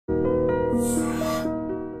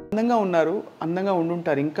అందంగా ఉన్నారు, అందంగా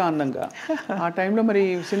ఉండుంటారు, ఇంకా అందంగా. ఆ టైంలో మరి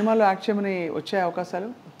సినిమాలో యాక్ట్ చేయమని వచ్చే అవకాశాలు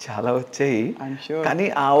చాలా వచ్చాయి. I'm sure. కానీ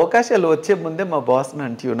ఆ అవకాశాలు వచ్చే ముందే మా బాస్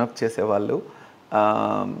నన్ను ట్యూనప్ చేసేవాళ్ళు.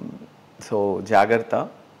 సో జాగ్రత్త,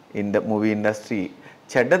 మూవీ ఇండస్ట్రీ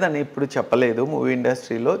చెడ్డదని ఇప్పుడు చెప్పలేదు. మూవీ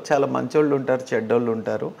ఇండస్ట్రీలో చాలా మంచోళ్ళు ఉంటారు, చెడ్డోళ్ళు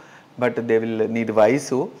ఉంటారు. బట్ దే విల్ నీది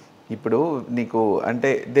వయసు ఇప్పుడు నీకు అంటే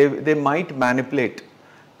దే మైట్ మ్యానిపులేట్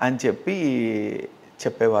అని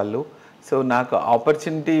చెప్పేవాళ్ళు. సో నాకు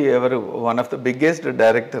ఆపర్చునిటీ ఎవరు one of the biggest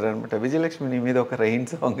director అనమాట, విజయలక్ష్మి నీ మీద ఒక రెయిన్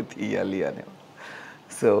సాంగ్ తీయాలి అని.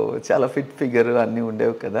 సో చాలా ఫిట్ ఫిగర్ అన్నీ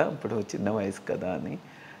ఉండేవి కదా, ఇప్పుడు చిన్న వయసు కదా అని.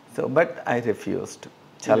 సో బట్ ఐ రిఫ్యూజ్డ్,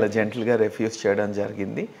 చాలా జెంటల్గా రిఫ్యూజ్ చేయడం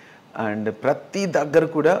జరిగింది. అండ్ ప్రతి దగ్గర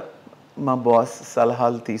కూడా మా బాస్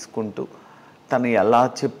సలహాలు తీసుకుంటూ తను ఎలా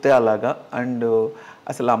చెప్తే అలాగా. అండ్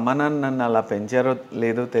అసలు అమ్మ నాన్న నన్ను అలా పెంచారో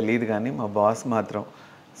లేదో తెలియదు కానీ మా బాస్ మాత్రం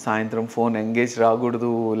సాయంత్రం ఫోన్ ఎంగేజ్ రాకూడదు,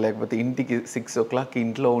 లేకపోతే ఇంటికి 6 o'clock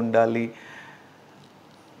ఇంట్లో ఉండాలి.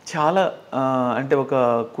 చాలా అంటే ఒక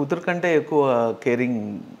కూతురు కంటే ఎక్కువ కేరింగ్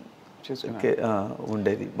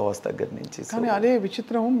ఉండేది బాస్ దగ్గర నుంచి. కానీ అదే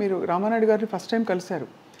విచిత్రం, మీరు రామానాయుడు గారిని ఫస్ట్ టైం కలిశారు,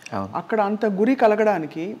 అక్కడ అంత గురి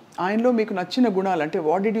కలగడానికి ఆయనలో మీకు నచ్చిన గుణాలు అంటే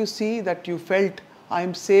what did you see that you felt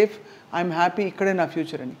I'm safe, I'm happy, ఇక్కడే నా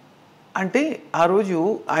ఫ్యూచర్ అని? అంటే ఆ రోజు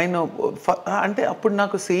ఆయన అంటే అప్పుడు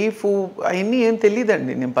నాకు సేఫ్ అవన్నీ ఏం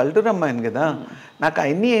తెలియదండి, నేను పల్లెటూరు అమ్మాయిని కదా, నాకు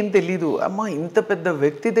అవన్నీ ఏం తెలీదు. అమ్మ ఇంత పెద్ద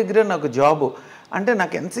వ్యక్తి దగ్గర నాకు జాబు అంటే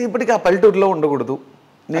నాకు ఎంతసేపటికి ఆ పల్లెటూరులో ఉండకూడదు,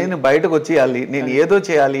 నేను బయటకు వచ్చేయాలి, నేను ఏదో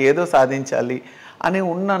చేయాలి, ఏదో సాధించాలి అని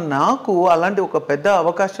ఉన్న నాకు అలాంటి ఒక పెద్ద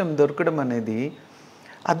అవకాశం దొరకడం అనేది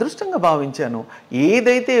అదృష్టంగా భావించాను.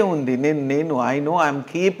 ఏదైతే ఉంది నేను I know I'm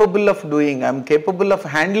capable of doing, I'm capable of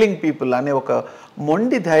handling people అనే ఒక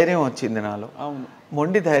మొండి ధైర్యం వచ్చింది నాలో. అవును,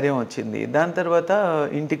 మొండి ధైర్యం వచ్చింది. దాని తర్వాత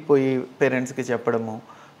ఇంటికి పోయి పేరెంట్స్కి చెప్పడము,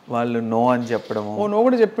 వాళ్ళు నో అని చెప్పడము. నో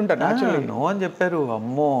కూడా చెప్తుంటారు, నో అని చెప్పారు.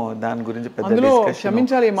 అమ్మో దాని గురించి పెద్ద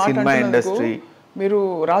క్షమించాలి సినిమా ఇండస్ట్రీ. మీరు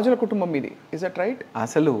రాజుల కుటుంబం మీది, ఇస్ దట్ రైట్?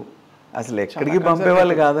 అసలు ఎక్కడికి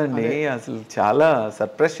పంపేవాళ్ళు కాదండి, అసలు చాలా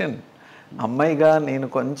సప్రెషన్. అమ్మాయిగా నేను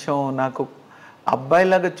కొంచెం నాకు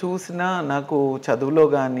అబ్బాయిలాగా చూసినా నాకు చదువులో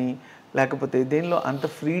కానీ లేకపోతే దేనిలో అంత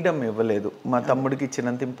ఫ్రీడమ్ ఇవ్వలేదు, మా తమ్ముడికి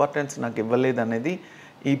ఇచ్చినంత ఇంపార్టెన్స్ నాకు ఇవ్వలేదు అనేది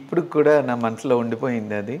ఇప్పుడు కూడా నా మనసులో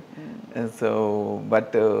ఉండిపోయింది అది. సో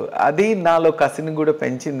బట్ అది నాలో కసిని కూడా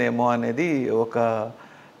పెంచిందేమో అనేది ఒక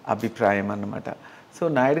అభిప్రాయం అన్నమాట. సో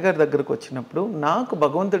నాయుడు గారి దగ్గరకు వచ్చినప్పుడు నాకు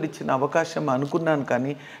భగవంతుడు ఇచ్చిన అవకాశం అనుకున్నాను,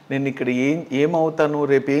 కానీ నేను ఇక్కడ ఏమవుతాను,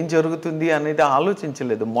 రేపు ఏం జరుగుతుంది అనేది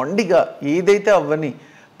ఆలోచించలేదు. మొండిగా ఏదైతే అవ్వని,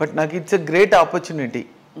 బట్ నాకు ఇట్స్ ఎ గ్రేట్ ఆపర్చునిటీ,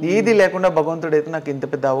 ఏది లేకుండా భగవంతుడు అయితే నాకు ఇంత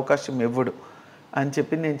పెద్ద అవకాశం ఇవ్వడు అని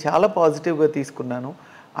చెప్పి నేను చాలా పాజిటివ్గా తీసుకున్నాను.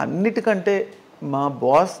 అన్నిటికంటే మా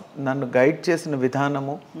బాస్ నన్ను గైడ్ చేసిన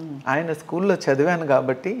విధానము, ఆయన స్కూల్లో చదివాను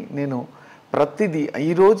కాబట్టి నేను ప్రతిదీ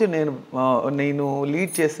ఈరోజు నేను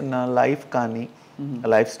లీడ్ చేసిన లైఫ్ కానీ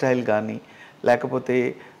లైఫ్ స్టైల్ కానీ లేకపోతే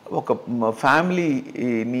ఒక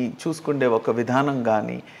ఫ్యామిలీని చూసుకునే ఒక విధానం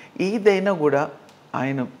కానీ ఏదైనా కూడా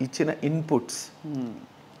ఆయన ఇచ్చిన ఇన్పుట్స్,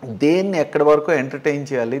 దేన్ని ఎక్కడి వరకు ఎంటర్టైన్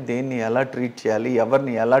చేయాలి, దేన్ని ఎలా ట్రీట్ చేయాలి,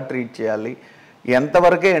 ఎవరిని ఎలా ట్రీట్ చేయాలి,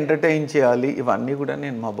 ఎంతవరకే ఎంటర్టైన్ చేయాలి, ఇవన్నీ కూడా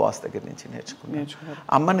నేను మా బాస్ దగ్గర నుంచి నేర్చుకున్నాను.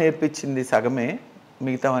 అమ్మ నేర్పించింది సగమే,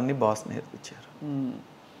 మిగతావన్నీ బాస్ నేర్పించారు.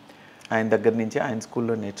 ఆయన దగ్గర నుంచి ఆయన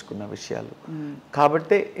స్కూల్లో నేర్చుకున్న విషయాలు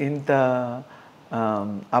కాబట్టి ఇంత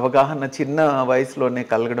అవగాహన చిన్న వయసులోనే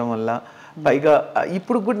కలగడం వల్ల, పైగా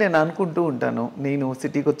ఇప్పుడు కూడా నేను అనుకుంటూ ఉంటాను, నేను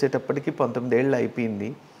సిటీకి వచ్చేటప్పటికి 19 ఏళ్ళు అయిపోయింది.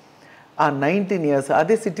 ఆ 19 years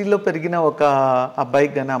అదే సిటీలో పెరిగిన ఒక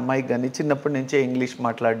అబ్బాయికి కానీ అమ్మాయికి కానీ చిన్నప్పటి నుంచే ఇంగ్లీష్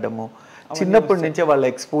మాట్లాడడము, చిన్నప్పటి నుంచే వాళ్ళ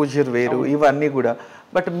ఎక్స్పోజర్ వేరు, ఇవన్నీ కూడా.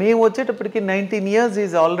 బట్ మేము వచ్చేటప్పటికి 19 years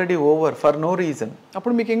is already over for no reason.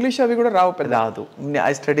 అప్పుడు మీకు ఇంగ్లీష్ అవి కూడా రాదు.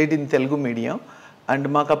 I studied in Telugu medium and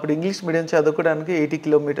మాకు అప్పుడు ఇంగ్లీష్ మీడియం చదువుకోవడానికి 80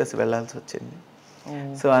 kilometers వెళ్ళాల్సి వచ్చింది.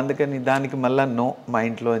 సో అందుకని దానికి మళ్ళీ నో మా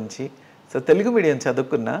ఇంట్లోంచి. సో తెలుగు మీడియం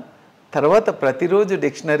చదువుకున్నా, తర్వాత ప్రతిరోజు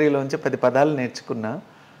డిక్షనరీలోంచి 10 పదాలు నేర్చుకున్నా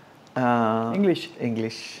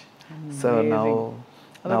English. So now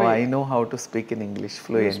I know how to speak in English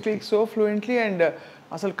fluently and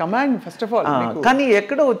అసలు కమాండ్ ఫస్ట్ ఆఫ్ ఆల్. కానీ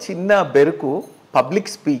ఎక్కడో చిన్న బెరుకు,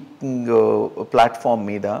 పబ్లిక్ స్పీకింగ్ ప్లాట్ఫామ్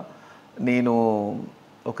మీద నేను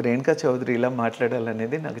ఒక రేణుకా చౌదరిలా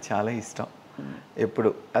మాట్లాడాలనేది నాకు చాలా ఇష్టం.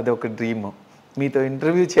 ఎప్పుడు అదొక డ్రీమ్. మీతో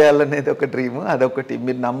ఇంటర్వ్యూ చేయాలనేది ఒక డ్రీమ్, అదొకటి.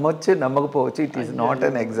 మీరు నమ్మొచ్చు నమ్మకపోవచ్చు, it is not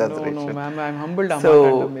an exaggeration. So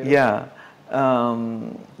yeah,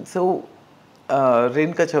 so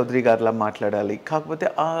Renuka Chowdary గారిలా మాట్లాడాలి. కాకపోతే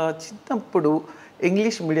ఆ చిన్నప్పుడు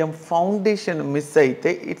ఇంగ్లీష్ మీడియం ఫౌండేషన్ మిస్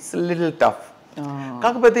అయితే ఇట్స్ లిటిల్ టఫ్.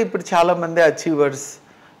 కాకపోతే ఇప్పుడు చాలామంది అచీవర్స్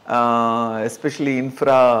ఎస్పెషలీ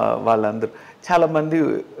ఇన్ఫ్రా వాళ్ళందరూ చాలామంది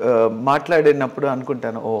మాట్లాడినప్పుడు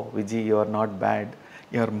అనుకుంటాను, ఓ Vijay you are not bad,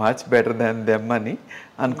 you are much better than them అని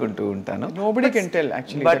అనుకుంటూ ఉంటాను.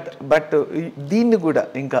 బట్ దీన్ని కూడా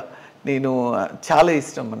ఇంకా నేను చాలా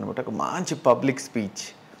ఇష్టం అన్నమాట, ఒక మంచి పబ్లిక్ స్పీచ్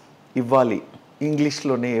ఇవ్వాలి,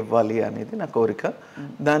 ఇంగ్లీష్లోనే ఇవ్వాలి అనేది నా కోరిక.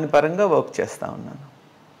 దాని పరంగా వర్క్ చేస్తూ ఉన్నాను.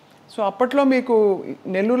 సో అప్పట్లో మీకు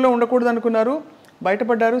నెల్లూరులో ఉండకూడదు అనుకున్నారు,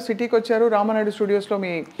 బయటపడ్డారు, సిటీకి వచ్చారు, రామానాయుడు స్టూడియోస్లో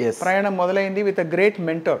మీ ప్రయాణం మొదలైంది విత్ అ గ్రేట్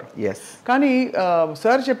మెంటర్. కానీ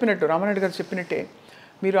సార్ చెప్పినట్టు, రామానాయుడు గారు చెప్పినట్టే,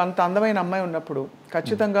 మీరు అంత అందమైన అమ్మాయి ఉన్నప్పుడు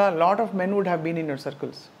ఖచ్చితంగా lot of men would have been in your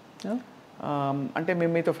circles. అంటే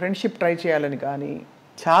మేము మీతో ఫ్రెండ్షిప్ ట్రై చేయాలని, కానీ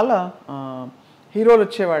చాలా హీరోలు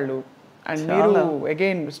వచ్చేవాళ్ళు. అండ్ మీరు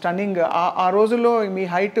అగైన్ స్టన్నింగ్. ఆ రోజుల్లో మీ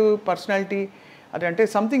హైట్, పర్సనాలిటీ అది అంటే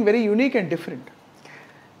something very unique and different.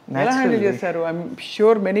 ఎలా హ్యాండిల్ చేశారు? I'm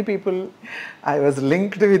sure many people. I was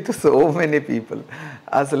linked with so many people.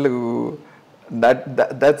 అసలు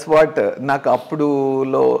దట్స్ వాట్ నాకు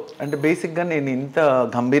అప్పుడులో అంటే బేసిక్గా నేను ఇంత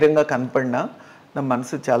గంభీరంగా కనపడినా నా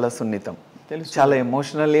మనసు చాలా సున్నితం, చాలా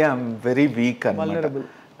ఎమోషనల్లీ ఐఎమ్ వెరీ వీక్ అన్నమాట.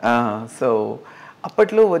 సో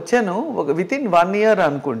అప్పట్లో వచ్చాను విత్ ఇన్ 1 year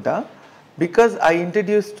అనుకుంటా, because I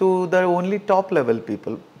introduce to the only top level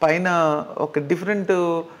people. పైన ఒక డిఫరెంట్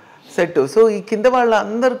సెట్. సో ఈ కింద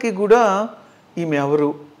వాళ్ళందరికీ కూడా ఈమె ఎవరు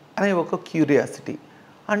అనే ఒక క్యూరియాసిటీ.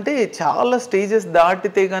 అంటే చాలా స్టేజెస్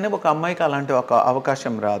దాటితే కానీ ఒక అమ్మాయికి అలాంటి ఒక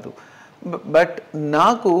అవకాశం రాదు. బట్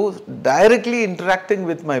నాకు directly interacting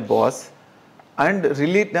with my boss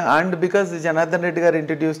and because Janardhan Reddy గారు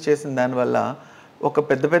ఇంట్రడ్యూస్ చేసిన దానివల్ల ఒక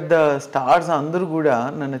పెద్ద పెద్ద స్టార్స్ అందరూ కూడా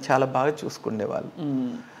నన్ను చాలా బాగా చూసుకునేవాళ్ళు.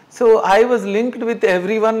 So I was linked with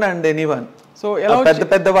every one and any one. So పెద్ద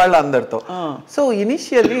పెద్ద వాళ్ళ అందరితో. సో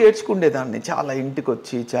ఇనిషియల్లీ ఏడ్చుకుండేదాన్ని చాలా, ఇంటికి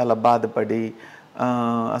వచ్చి చాలా బాధపడి,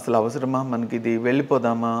 అసలు అవసరమా మనకి ఇది,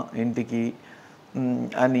 వెళ్ళిపోదామా ఇంటికి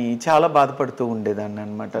అని చాలా బాధపడుతూ ఉండేదాన్ని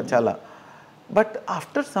అనమాట చాలా. బట్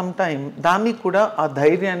ఆఫ్టర్ సమ్ టైమ్ దాన్ని కూడా ఆ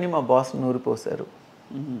ధైర్యాన్ని మా బాస్ నూరిపోసారు.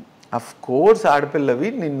 అఫ్ కోర్స్ ఆడపిల్లవి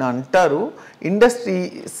నిన్ను అంటారు, industry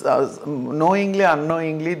knowingly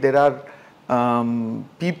unknowingly there are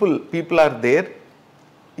people are there,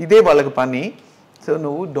 ఇదే వాళ్ళకి పని, సో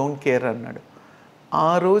నువ్వు డోంట్ కేర్ అన్నాడు.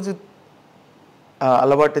 ఆ రోజు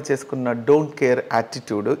అలవాటు చేసుకున్న డోంట్ కేర్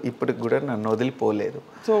యాటిట్యూడ్ ఇప్పటికి కూడా నన్ను వదిలిపోలేదు.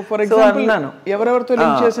 సో ఫర్ ఎగ్జాంపుల్ ఎవరెవరితో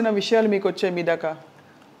లింక్ చేసిన విషయాలు మీకు వచ్చాయి మీ దాకా?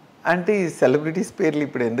 అంటే ఈ సెలబ్రిటీస్ పేర్లు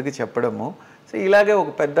ఇప్పుడు ఎందుకు చెప్పడము. సో ఇలాగే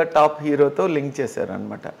ఒక పెద్ద టాప్ హీరోతో లింక్ చేశారు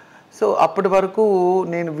అనమాట. సో అప్పటి వరకు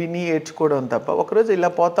నేను విని ఏడ్చుకోవడం తప్ప, ఒకరోజు ఇలా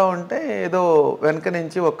పోతా ఉంటే ఏదో వెనక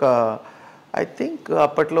నుంచి ఒక ఐ థింక్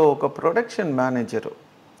అప్పట్లో ఒక production manager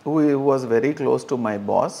who was very close to my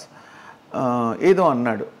boss ఏదో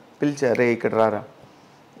అన్నాడు, పిలిచారే ఇక్కడ రారా,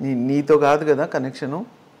 నీతో కాదు కదా కనెక్షను,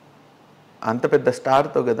 అంత పెద్ద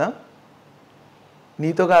స్టార్తో కదా,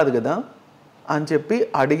 నీతో కాదు కదా అని చెప్పి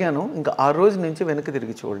అడిగాను. ఇంకా ఆ రోజు నుంచి వెనక్కి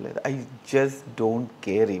తిరిగి చూడలేదు. I just don't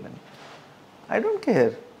care, even I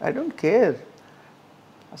don't care.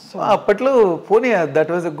 అప్పట్లో పోనీ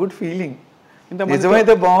that was a good feeling.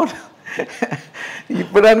 నిజమైతే బాగుండు,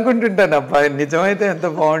 ఇప్పుడు అనుకుంటుంటాను అబ్బాయి నిజమైతే ఎంత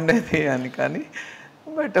బాగుండేది అని. కానీ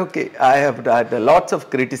but okay, I have lots of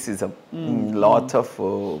criticism, lots of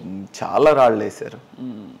చాలా రాళ్ళు వేశారు,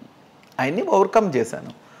 అవన్నీ ఓవర్కమ్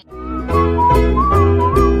చేశాను.